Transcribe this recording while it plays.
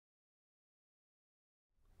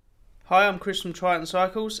Hi, I'm Chris from Triton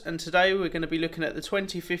Cycles, and today we're going to be looking at the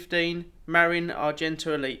 2015 Marin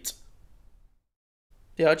Argenta Elite.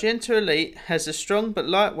 The Argenta Elite has a strong but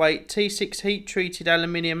lightweight T6 heat-treated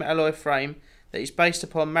aluminium alloy frame that is based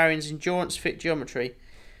upon Marin's endurance fit geometry.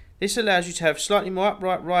 This allows you to have slightly more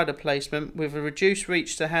upright rider placement with a reduced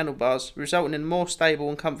reach to handlebars, resulting in a more stable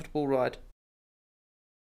and comfortable ride.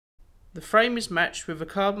 The frame is matched with a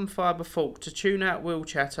carbon fibre fork to tune out wheel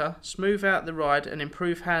chatter, smooth out the ride and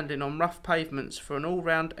improve handling on rough pavements for an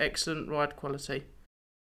all-round excellent ride quality.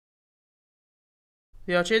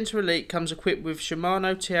 The Argenta Elite comes equipped with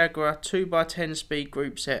Shimano Tiagra 2x10 speed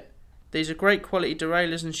group set. These are great quality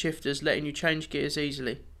derailleurs and shifters, letting you change gears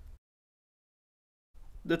easily.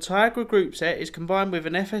 The Tiagra group set is combined with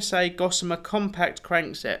an FSA Gossamer compact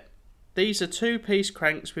crankset. These are two-piece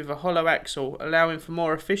cranks with a hollow axle, allowing for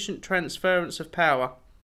more efficient transference of power.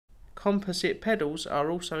 Composite pedals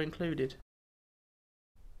are also included.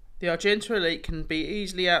 The Argenta Elite can be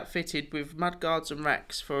easily outfitted with mudguards and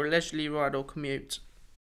racks for a leisurely ride or commute.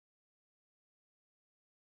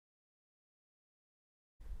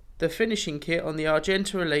 The finishing kit on the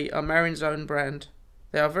Argenta Elite are Marin's own brand.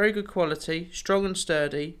 They are very good quality, strong and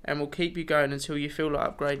sturdy, and will keep you going until you feel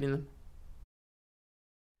like upgrading them.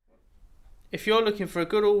 If you're looking for a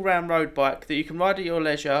good all-round road bike that you can ride at your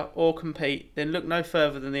leisure or compete, then look no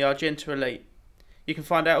further than the Argenta Elite. You can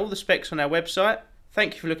find out all the specs on our website.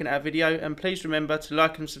 Thank you for looking at our video, and please remember to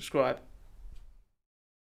like and subscribe.